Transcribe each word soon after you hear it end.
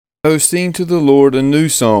O sing to the Lord a new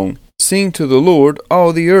song. Sing to the Lord,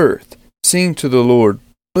 all the earth. Sing to the Lord,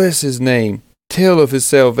 bless his name. Tell of his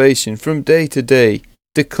salvation from day to day.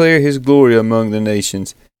 Declare his glory among the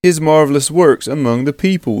nations, his marvelous works among the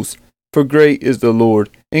peoples. For great is the Lord,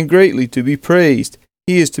 and greatly to be praised.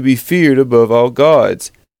 He is to be feared above all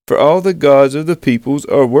gods. For all the gods of the peoples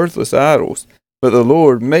are worthless idols, but the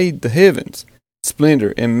Lord made the heavens.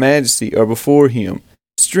 Splendor and majesty are before him.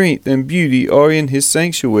 Strength and beauty are in his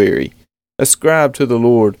sanctuary. Ascribe to the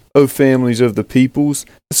Lord, O families of the peoples.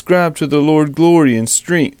 Ascribe to the Lord glory and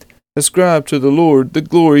strength. Ascribe to the Lord the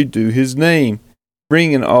glory due his name.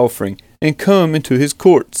 Bring an offering, and come into his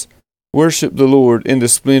courts. Worship the Lord in the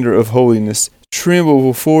splendor of holiness. Tremble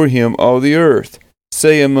before him, all the earth.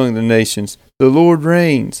 Say among the nations, the Lord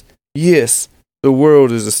reigns. Yes, the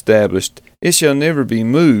world is established. It shall never be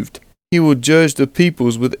moved. He will judge the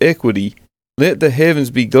peoples with equity. Let the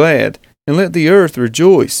heavens be glad, and let the earth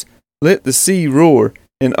rejoice. Let the sea roar,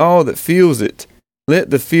 and all that fills it. Let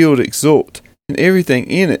the field exult, and everything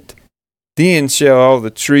in it. Then shall all the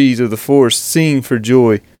trees of the forest sing for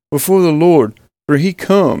joy before the Lord, for he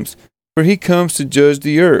comes to judge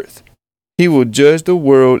the earth. He will judge the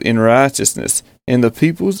world in righteousness, and the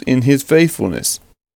peoples in his faithfulness.